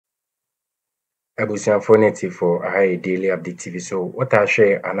Abusianfo native for a daily update TV. So what I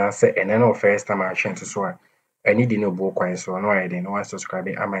share and I say and then first time I share to so I need to know book kwan so no I didn't want subscribe.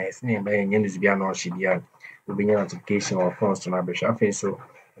 Am I saying by any news be an or she be will be notification or phones to my bishop. So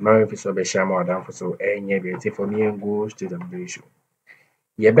American so be share more than for so any beauty for me and go to the ratio.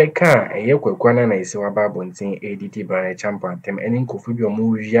 Yɛbɛka ɛyɛ kwakwana na ɛsɛ waba abɔnten ADT Byan champion ntɛm ɛne nkɔfo bi a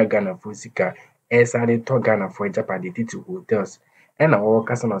ɔmo wia Ghanafoɔ sika ɛsa de tɔ Ghanafoɔ agyapade titi hotels ɛna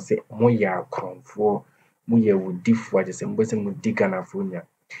wɔkasa na ɔsɛ moyɛ akorɔmfoɔ moyɛ wodifoɔ agye sɛ mbɔ sɛ modi Ghanafoɔ nya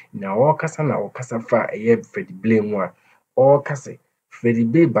na wɔkasa na ɔkasa fa ɛyɛ Freddie Blay mu a ɔkasa Freddie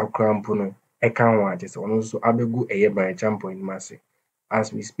Blay bakora mpo no ɛka ho agye sɛ ɔno nso abɛgu ɛyɛ Byan champion nim ase.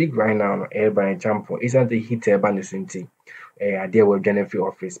 As we speak right now no ɛyɛ Byan champion isn't the hit ɛba ne so nti idea we Jennifer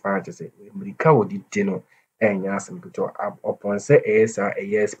office part to say America would did no and yasm to upon say ASA a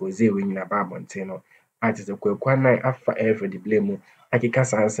year expose when in a babontino. At is a quick 1 night after every the blame. I can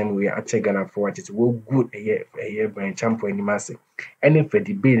cast answer we are checking up for it is well good a year Byan champion in massive. Any for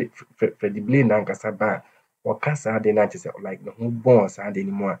the blame Nankasaba or Casa de Natis like no who bones had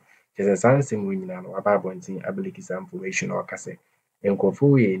anymore. Just a something winning and a babontin ability information or casse. And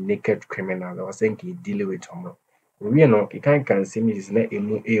Kofu a naked criminal or saying he deal with Tomo. We no can see me is not a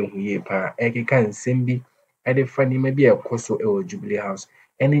mu ye pa can sembi at the funny maybe a coso or Jubilee House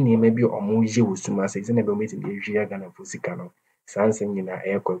any name maybe or moji was to mass never meeting the Asia Ghana Fusicano Sansing in a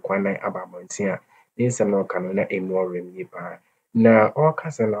air quana ababontia in some no canona a more ye pa now all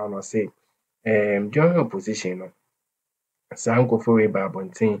castle or say join position Sanko for a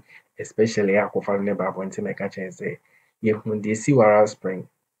babontin especially aquafan babontin I catch and say ye when they see where spring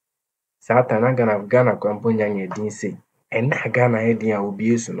Satana Ghana kwamponya nyedin sei ena Ghana hedin a obi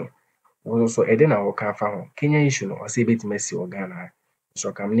esu no wo so ede na wo ka fa ho Kenya issue no o se betima si o Ghana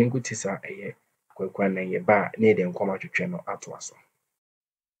so kam ne nkuti sa eye kwakwa na ye ba na ede nkoma twetwe no ato aso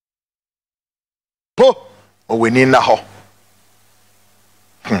po o weni na ho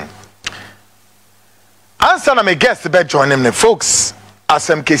answer na me guest be join him ne folks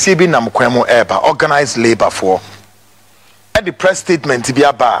asem Kesi bi nam kwan mu eba organized labor for at the press statement bi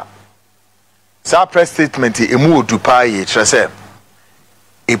aba sa press statement emu odupa ye kyerɛ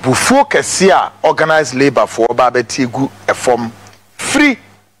ebufuo kɛse a organized labor for ba beti gu efom free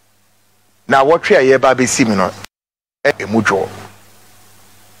na wɔtwe aye ba besi mi no emu dwo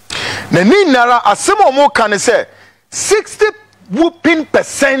na ni nara asɛm omo kan sɛ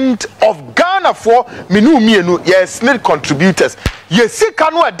 60% of Ghana for minu mienu yes need contributors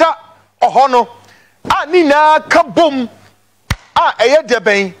yesika no ɛda ɔhɔ no a ni na ka bom a ɛyɛ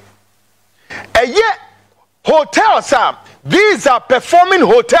deben hotels these are performing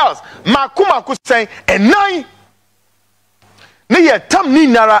hotels makumaku saying and nine ne tam ni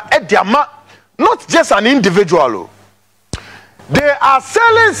nara ediama not just an individual they are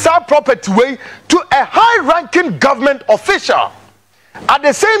selling some property way to a high ranking government official at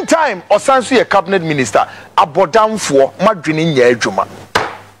the same time osanso a cabinet minister abodamfo madwene nya adwuma.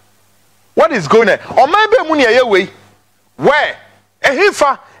 What is going on o maybe mu ne ye we where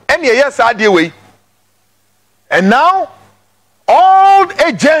ehifa and yes, way. And now, all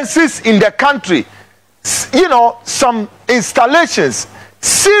agencies in the country, you know, some installations,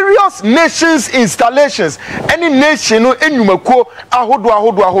 serious nations installations, any nation, any numako,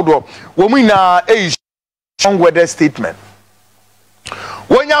 ahodo, womina a strong weather statement.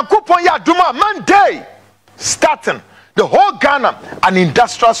 When you coupon ya duma Monday, starting the whole Ghana an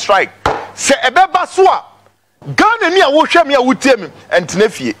industrial strike. Se ebeba swa. Ghana ni a wo hwɛ me a wotie me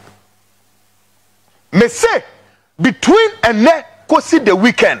entnefie me say between ene kosi the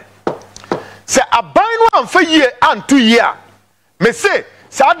weekend say aban no amfa yie anto yie a me say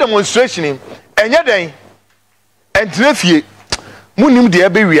sa demonstration enye den entnefie munim de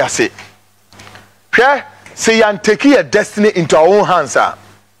ebe wiase hwɛ say yan take your destiny into our own hands a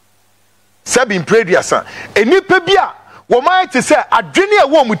sabin prediasa enipa bi a wo might say adwene a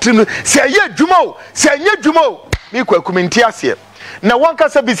wo mutim no se ye dwuma o se anye dwuma o mi kwakumenti ase na wanka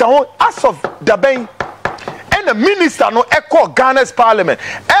se bisa ho as of daben and the minister no echo Ghana's parliament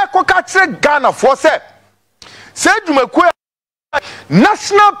echo ka kire Ghana for say dwuma ku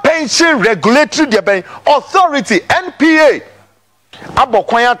National Pension Regulatory Daben Authority NPA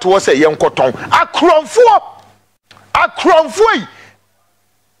abokwan ato say yenkoton akromfo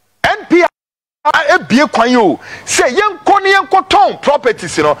NPA ebie kwan yo say yenkoton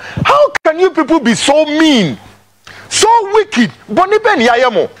properties you know. How can you people be so mean, so wicked? Boni ben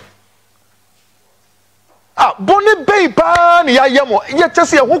yayemo boni be ban yayemo ye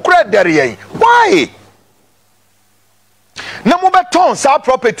tese ye hukura dere yen why na mo beton sa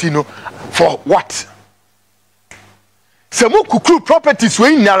property no for what? se mo kukuru properties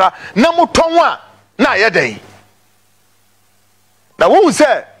we nyara na mo tonwa na ye den na wo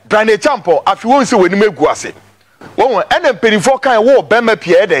say brane champo afi wo say weni megu ase wo ena mperifo kan wo bema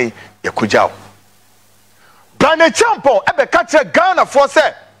pie den ye kugyaw brane champo ebe ka kire Ghana for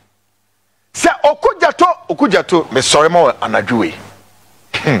say okugyato me sorry mo anadwe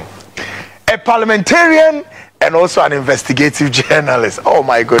a parliamentarian and also an investigative journalist. Oh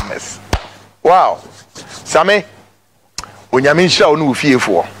my goodness. Wow. Same onyame nhira onu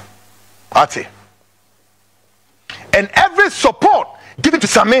ufiefo. Ate. And every support given to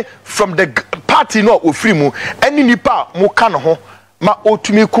Same from the party no ofiri mu any nipa mo ka no ho ma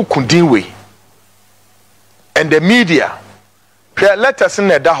otumi kukundin we. And the media let us in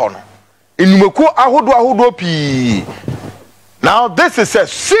the da ho no. Inumeko ahodo pi. Now this is a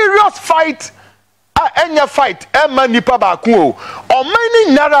serious fight. Enya fight emma nipa ba ku o.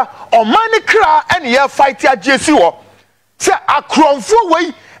 Omani nyara, omani kra ene ye fight agesi wo. Se akromfo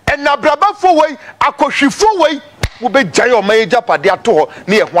wei, enabrabafo wei, akohwifo wei, wo be gyae oman japade ato ho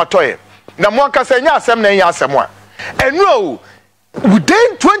na ye ho atoye. Na mo aka se nya asem na nya asem a. Enu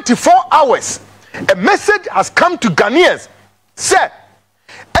within 24 hours a message has come to Ghanaians. Say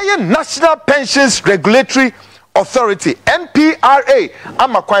National Pensions Regulatory Authority NPRA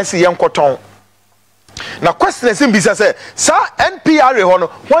ama kwansi yenkoton na question is bisa say sa NPRA ho no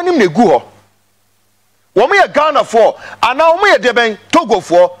hwanim na egu ho wo me Ghana for ana wo me deben Togo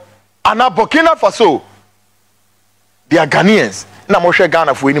for ana Burkina Faso they are Ghanaians na mo hwe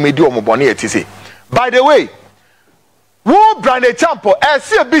Ghana for enim edi omobone etise. By the way wo brande champo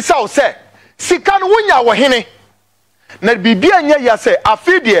se bisa o say sika no wonya wo hene na bibia nya ya say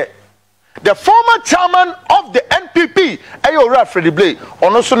afidie the former chairman of the NPP ayo Freddie Blay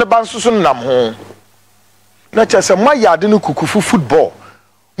ono so ne bansusu nam ho na chese mayade no kukufu football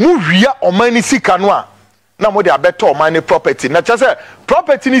mu wia omani sika no a na mo de abeto omani property na chese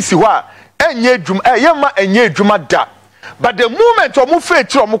property ni si ho a enye adwuma yema enye adwuma da but the moment omo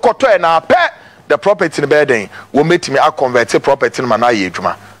fetire omo koto e na pe the property ne be den wo metimi a convert property no ma na ye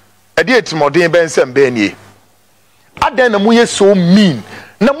adwuma e de etimoden ben sem be nie adan na mu ye so mean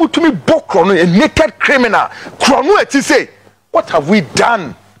na mutumi bokro no a naked criminal krono eti say what have we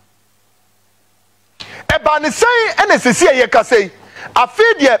done eba ne say NSC ye ka say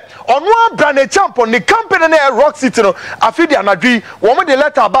afidie ono abrane champion ni company na Rock City no afidie anadwi wo mo de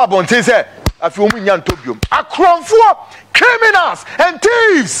letter babon tin say afi wo nya ntobiom akromfo criminals and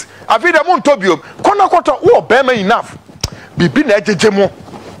thieves afidie mo ntobiom kona koto wo bema enough bibi na ejejemo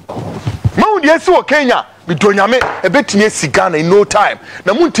ma wo de esi wo Kenya bidonyame ebetinye sigana in no time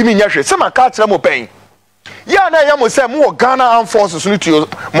na muntimi nyahwe se maka kire mo pen ya na ya mo se mo Ghana Armed Forces no to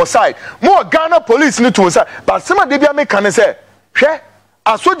mo side mo Ghana Police no to mo side but se ma de bia me kan se hwe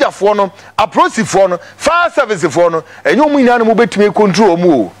asojafo no aprosifo no fire service fo no enyo mu nyina no mo betime control mo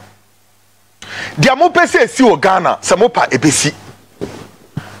o dia mo pese esi o Ghana se mo pa ebesi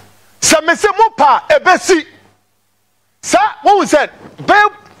se me se mo pa ebesi sa wo said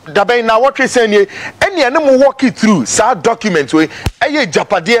dabe na what we say ni ene ene mo walk it through sa document we eye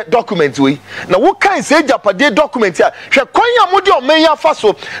japade document we na wo kan say japade document ya hwe kwanya mo de omenya fa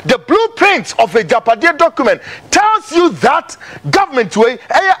so the blueprint of a japade document tells you that government we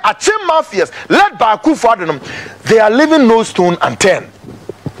eye ache mafias led by Akufo-Addo they are living no stone unturned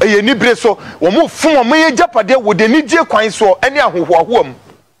eye ni bre so wo mo fun wo ye japade wo de ni die kwan so ene ahohoahoam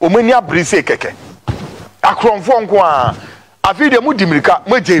wo mani abre se keke akromfo nko a afide mu dimirika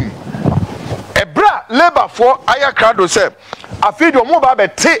mojem ebra labor for ayakrado se afide mu ba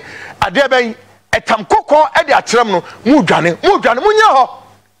bete ade ben etam kokon e de akyerem no mu dwane munya ho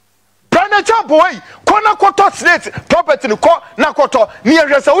brand champo wey kona koto state property no ko na koto ni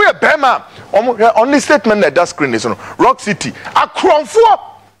ehwese we bema only statement that screen is no Rock City akromfo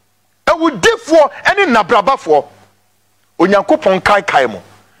ewudifo ene nabrabafo onyankopon kai mo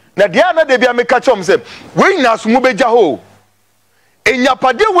na dia na de bia me ka chom se we nyina so mu beja ho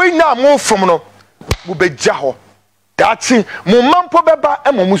enyapade we na mo from no mu beja ho dachi mu mampo beba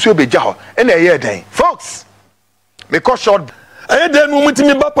e mo musu beja ho e na eye den folks me ko short e den mu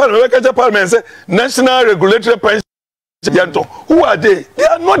mutimi ba parliament say National Regulatory Pension Authority. Who are they? They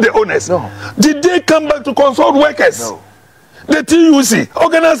are not the owners. No. Did they come back to consult workers? No. The TUC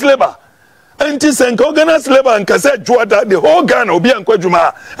organized labor anti-senk organized labor and kase juada the whole Ghana obi an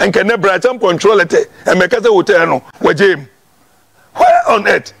kwadwuma and can never control it and make us hotel no wajem. Where on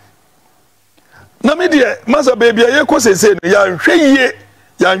earth? Na me dia masa baby ye ko sese no ya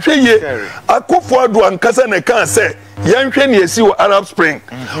nhwe ye Akufo-Addo an kase ne kan say ya nhwe ne esi wo Arab Spring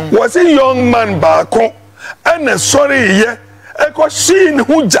was a young man baako and sorry ye e ko shin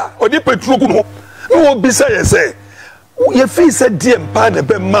huja odi petrol no no bisa ye say you feel said dear pa the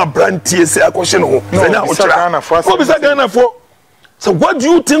be ma brantie say akwhye no ho say na ho chira so what do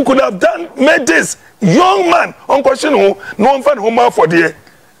you think could have done made this young man on question no one home for there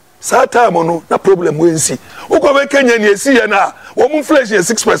sa time no na problem we nsi ukọ Kenya ni esi ye na wo mu inflation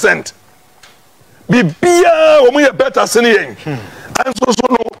 6% bibia wo mu ye better sene yen anso so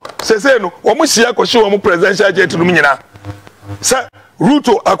no say no wo mu hia kwhye wo mu presidential jet no nyina sa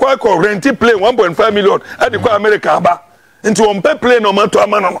Ruto akwa renti plane 1.5 million at the America aba into on pay plane no man to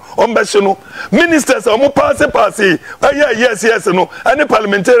amano on be no ministers o mu pass yes no and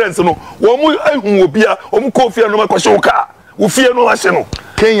parliamentarians no wo mu ehun obia o mu kofia no makwhye uka wo fie no ahye no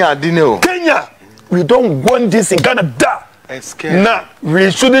Kenya dineo Kenya we don't want this in Canada nah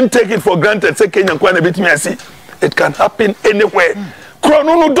we shouldn't take it for granted say Kenya kwa na betimi asi it can happen anywhere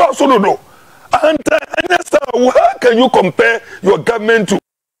krono no do so no and how can you compare your government to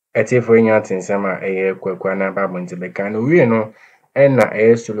for anything sama kwakwa na babonte beka no we no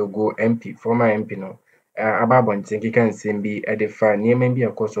na sologo MP former MP no ababonte kika nsem bi edefa niema bi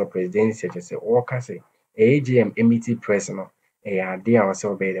akoso presidency chese o kase AGM emiti press no ade a wase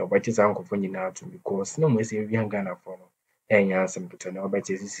obede obachi sankofo nyina to because no mo se wi hanga na fo no enya asem to na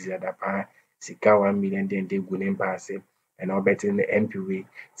obachi sisi da pa sika 1 million den de gu ne mpaase and obachi ne MP we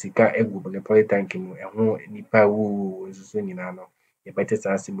sika egu ne politank mu eho nipa wu nsusu nyina no ye better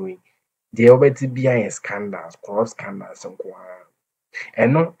sensible the obeti Byan scandals cross scandals nko ha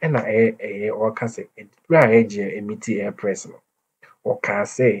eno na o ka se age emiti air press no o ka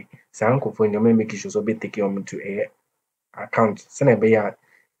se sankofo no make sure so be take on to account se na be ya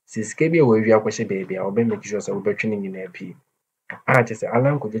siske bi we wi akwhye baby a obe make sure so we betwini nyina pi a che se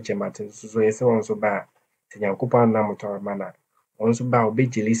alan ko je chemate so ye se won so ba tinyankopa na motor mana won so ba obe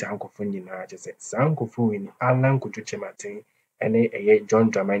jeli sankofo nyina che se sankofo wi ni alan ko je chemate ene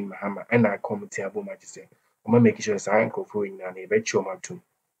John Dramani Mahama na committee aboma jise o ma make sure sa nkofo nyina na ebe chi o matum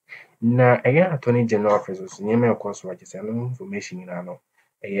na attorney general office so nyeme akoso wajise no information nyina no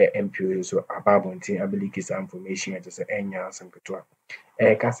MP so ababonti ability sa information jise enya asempeto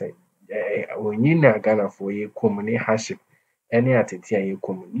ka say onyi na Ghana for ye komune haship ene atete ye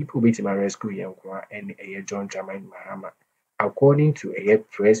komu nipo beti ma rescue ye nko ene John Dramani Mahama according to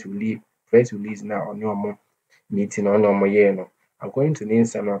press release na onyomo meeting on moye no according to the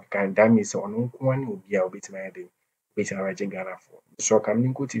insano can damage on one will be a bit made which are Ghana for so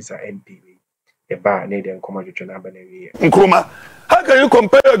coming good is a NPP a bar need and come to Nkrumah. How can you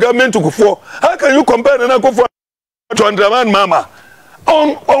compare your government to Kufo? How can you compare the Kufo to Andraman Mama?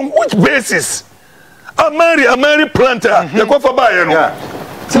 On which basis? A Mary planter the Kofa Byan.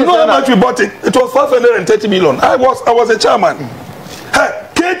 You know how much we bought it? It was 530 million. I was a chairman.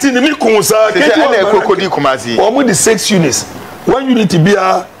 Keti ni mikunsa keti wa kokodi kumazi omo the 6 units 1 unit be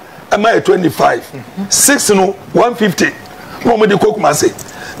a 25 6 no 150 omo the kokumase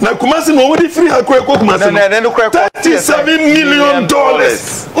na kumase no omo the free akwa kokumase $37 million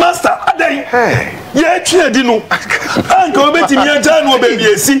master adan ye twa di no anka obetimi anja no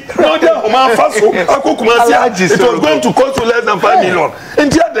obebiesi no dey homa faso akokumase it was going to cost less than 5 million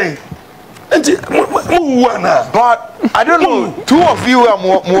enti adan but I don't know, two of you are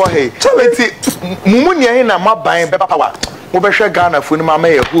more hey. Mumunya na mabayin be power. Mo be hwe Ghana fo ni ma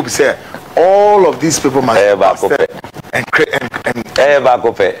me hope say all of these people must and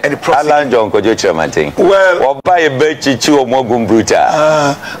Alan John Kojo Chairman. Well, oba e be chichi o mogum bruta.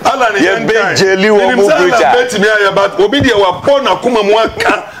 Alan e be jeli o mo bruta. Bet me about obi de wa pon akoma mo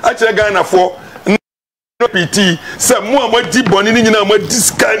aka a kire Ghana fo PT say mo amadi boni ni nyina amadi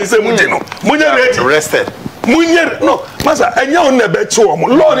sky ni say mo de no. Munya ready arrested. Munya no, masa enya on na be che o mo.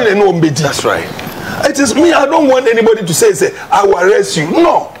 Lord ni no mbedi. That's right. It is me. I don't want anybody to say I will arrest you.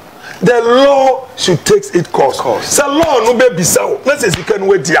 No. The law should take its course. So law no be bisa. Let's say sikan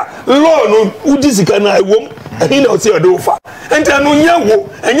we dia. Law no udi sikan na ewom. Ehin na o ti odo fa. Enti anu nya wo,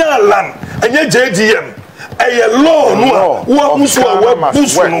 enya land, enya JGM. Eye law no wo musu a wo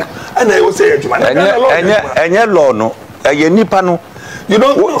busu no. Ana e wo say adwuma. Enya law no. Eye nipa no. You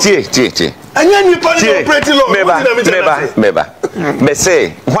don't know. Tie. Enya nipa no pretty law. Meba. Me say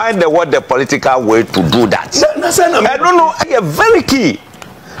why the political way to do that? I don't know. I am very key.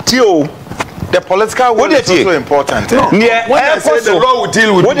 Tio, the political will is also important. No. When I say the law will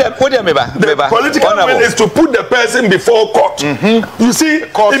deal with the political will is to put the person before court. You see,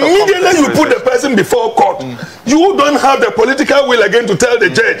 immediately you put the person before court, you don't have the political will again to tell the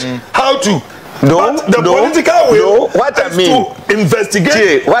judge how to. No, but the political will is to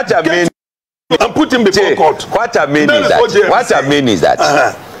investigate. What I mean, and put him before court. What I mean is that.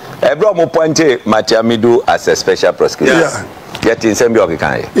 Ebro Moponte Matiamidu as a special prosecutor. Yet in Sembi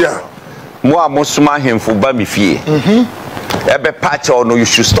Okikan. Yeah. mo amosuma hemfo ba mi fie ebe patch no you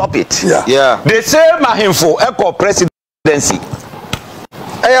should stop it. Yeah. The same hemfo echo presidency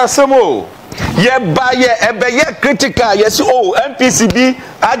Ayasemo ye ba ye ebe ye critical yes oh NPCB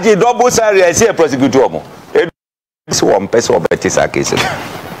aje double salary I say prosecutor mo so one person obetisa case.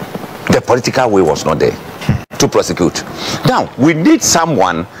 The political way was not there to prosecute. Now we need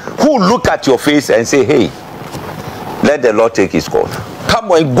someone who look at your face and say, hey, let the law take its course.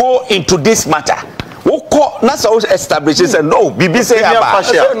 Come on, go into this matter. That's how establishes and no BBC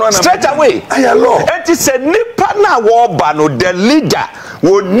straight away. And it's a nipana warbano, the leader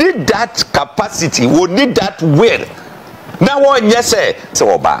will need that capacity, will need that will. Now what yes so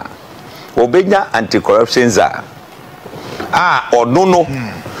oba obenya anti-corruption za or no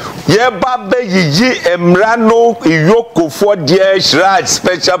yeba be yiji emrano iyoko for dear Ḻeaꝁs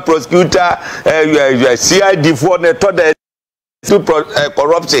special prosecutor CID for the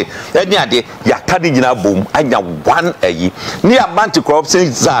corruption any ade yakadi nyina bom anya one ayi ni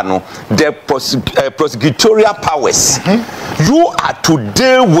anti-corruption zano the prosecutorial powers you are to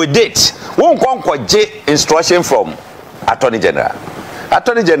deal with it won konkoje instruction from attorney general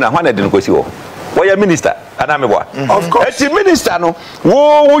when I didn't go see why minister anameboa of course the minister no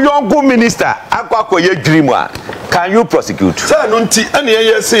wo young minister akwa ye dream can you prosecute sir no nti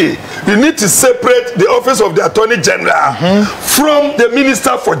ene say you need to separate the office of the attorney general from the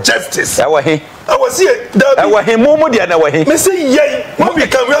minister for justice. I was here momo dia na wahi me say yey what we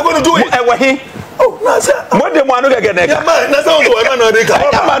can we are going to do it I was here oh na sir mo de mo anu gege na ya man na say o no dey ka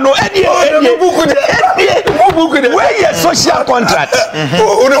ma no eni where your social contract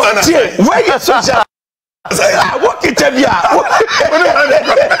oh no ana where your social what it be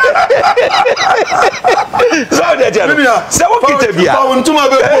so that say what it be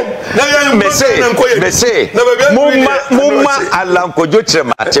me say mumma alankojo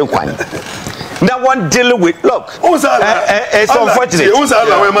chema chenkwan. That one dealing with look. It's unfortunate.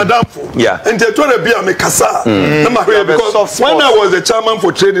 Yeah. And they told me I'm a kasa. Because when I was the chairman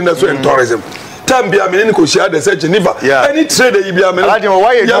for trade industry and tourism, time be a minute because she had the Geneva. Any trade you be a minute.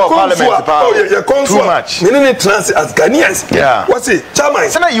 Why you do parliament? Oh yeah, too much. Minute transit as Ghanaians. Yeah. What's it? Chairman.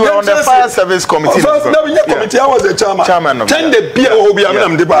 You were on the fire service committee. Committee. I was the chairman. Ten the beer will be a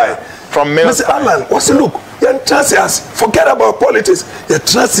minute buy. From Mr. Alan, what's it look? You trust us. Forget about politics. You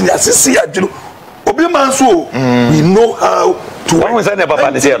trust in us. We know how to work.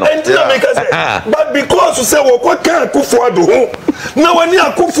 But because you say, well, what can Kufuado? Now, when you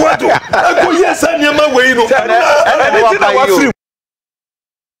are Kufuado, I go, yes, I am away.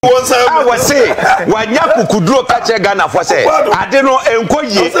 I was saying, when Yaku could draw catch a gun for say, I don't know, and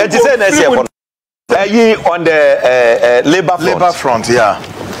on the labor front, yeah.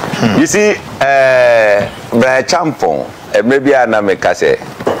 You see, Blay Champon, maybe I na make say.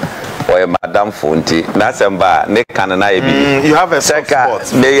 Or Madame Fonti, Nasamba, Nekanana. You have a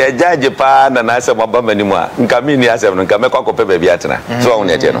spot. May a judge pan and answer Bambanima, Camini as a Cameko Pepe Biatana. So on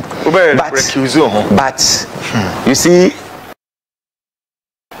your but you see,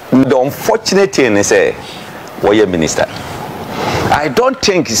 the unfortunate thing is say, why minister? I don't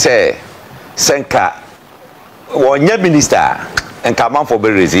think say Senka or your minister and come on for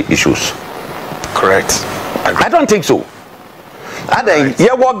raise issues. Correct. I don't think so. And then ye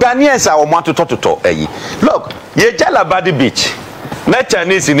wo Ghanaians are want to talk. Look, ye Jalabadi beach. Na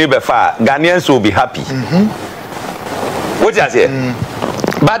Chinese in Ibefa, Ghanaians will be happy. What you say?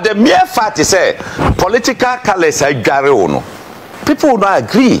 But the mere fact is say political colors are gare. People will not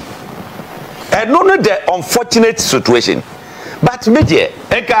agree. And not the unfortunate situation. But media,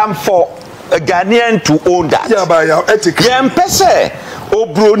 I come for a Ghanaian to own that. Yeah, by your ethics. Yeah, mpese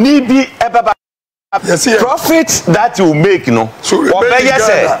obroni bi ebaba. Profit that you make, or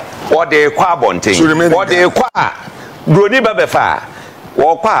the quabonting, or the qua, Bruni Babefa,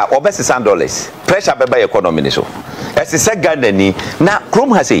 or qua, or best $100. Pressure by economy. So, as a second, now,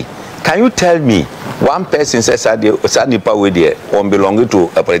 Chrome has say, can you tell me one person says Sani Power there on belonging to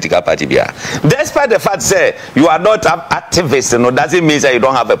a political party? Despite the fact say you are not an activist, no, doesn't mean that you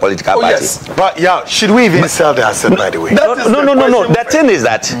don't have a political party. Yes, but yeah, should we even sell the asset, by the way? No. The thing is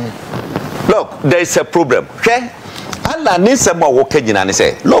that. Look, there is a problem. Okay? Allah needs some more working and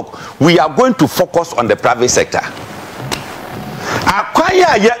say, look, we are going to focus on the private sector.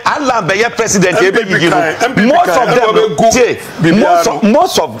 Acquire Allah be president.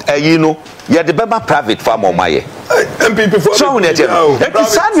 Most of you know, you're the better private farm or my NPP for so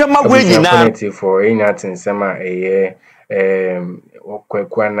for in summer a year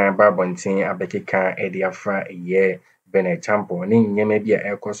Kwekwana Babontin Abekika Ediafra a year. Bene champo ni nyeme bia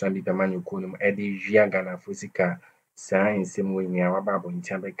ekoso bi pema nyukunum e de hwia Ghana fosika saa nsɛm wɔ nyinaa waba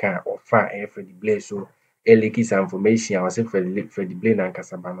abɔnten bɛka ɔfa ɛyɛ Freddie Blay so leaky some information a wɔsɛ Freddie Blay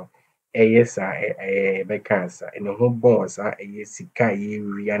nankasa ba no ɛyɛ saa bɛka saa ɛne ho bɔn saa ɛyɛ sika ɛyɛ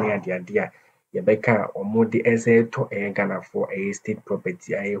wia ne adeade a yɛbɛka ɔmo de ɛsɛ tɔ ɛyɛ Ghanafoɔ ɛyɛ state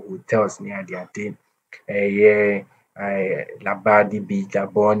property ɛyɛ hotels ne adeade ɛyɛ Labadi Beach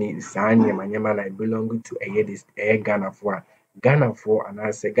Laboni saa nneɛma na belong to ɛyɛ Ghanafoɔ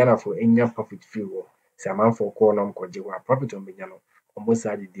anaasɛ Ghanafoɔ enya profit free wɔ sɛ amanfoɔ kɔɔ nom kɔgye wɔ a profit ɔmbɛnya no ɔmo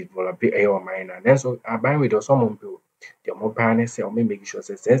saa de develop ɛyɛ ɔman no nanso aban wei deɛ ɔsɛ ɔmo mpɛ o deɛ ɔmo paa ne sɛ ɔmo make sure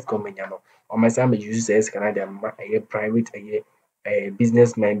sɛ saa sika ɔmanya no ɔmɛsan use saa sika no de ama ɛyɛ private ɛyɛ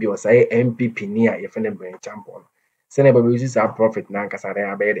businessman bi ɔsɛ ɛyɛ NPP ni a yɛfrɛ no Byan no sɛnea ɛbɛbɛ use saa profit no ankasa de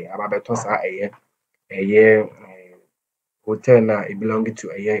abɛyɛ de aba bɛtɔ saa ɛyɛ hotel na belong to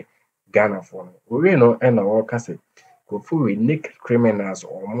ɛyɛ Ghanafoɔ no owie no ɛna wɔka sɛ Kofuri naked criminals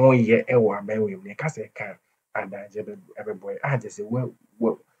ɔmo yɛ ɛwɔ aban wei mu ne kasa ka adagye ɛbɛbɔ agye sɛ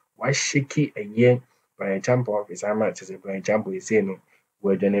washiki ɛyɛ Byan office ama kyerɛ sɛ Byan ese no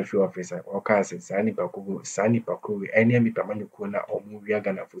wɔadwane free office a wɔka sɛ saa nipa koro wei ɛne nipa manekuo na ɔmo wia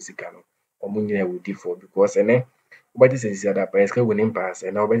Ghanafoɔ sika no ɔmo nyina wodi for because ɛnɛ wobɛte sɛ sisi ada paa sika gu ne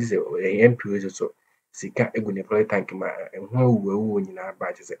mpaase na wobɛte sɛ ɛyɛ MPO so sika egu ne play tank ma ɛho awuo nyinaa ba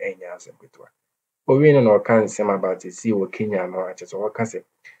kyerɛ sɛ ɛnyɛ asɛm ketewa owie no na ɔka nsɛm about see wɔ Kenya no akyerɛ sɛ wɔka sɛ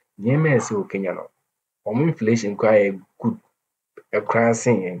nneɛma ɛsi wɔ Kenya no ɔmo inflation kɔ ayɛ good ɛkora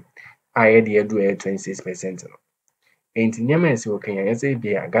sen yɛn a yɛde yɛdu ɛyɛ 26% no enti nneɛma ɛsi wɔ Kenya yɛsɛ bi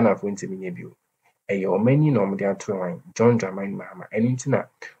a Ghanafoɔ ntɛm nyɛ bio ɛyɛ ɔmani na ɔmo de ato wan John Dramani Mahama ɛno nti na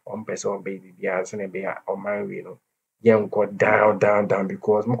ɔmpɛ sɛ ɔbɛyɛ biribiara sɛ na ɛbɛyɛ a ɔman wei no yɛnkɔ down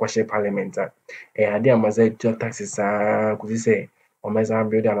because mokɔhyɛ parliament a ɛyɛ ade a masa tua taxes saa kɔsi sɛ ɔmɛsan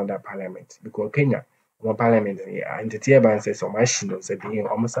build another parliament because Kenya ɔmo parliament nteteɛ ba nsɛ sɛ ɔmo ahyi no sɛ deɛ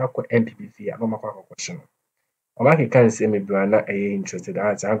ɔmo sa kɔ NPP fie a na ɔmo akɔ akɔhyɛ no ɔmo akeka nsɛm bebree na ɛyɛ interested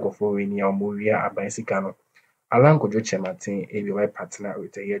a saa nkurɔfoɔ wei ni a ɔmo wia aban sika no Alankodwo Kyerematen ebi ɔyɛ partner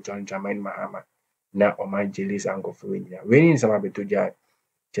with ɛyɛ John Dramani Mahama na ɔmo agyeli saa nkurɔfoɔ wei nyinaa wei ni nsɛm abɛtɔ gya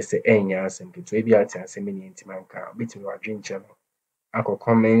kyerɛ sɛ ɛnyɛ asɛm ketewa ebi ate asɛm ni ntima nka obetumi wadwenkyɛ no akɔ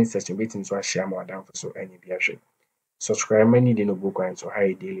comment section betumi nso ahyɛ ama wadamfo so ɛnyɛ bi ahwɛ subscribe mani de no book kwan so ha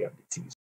yɛ daily update.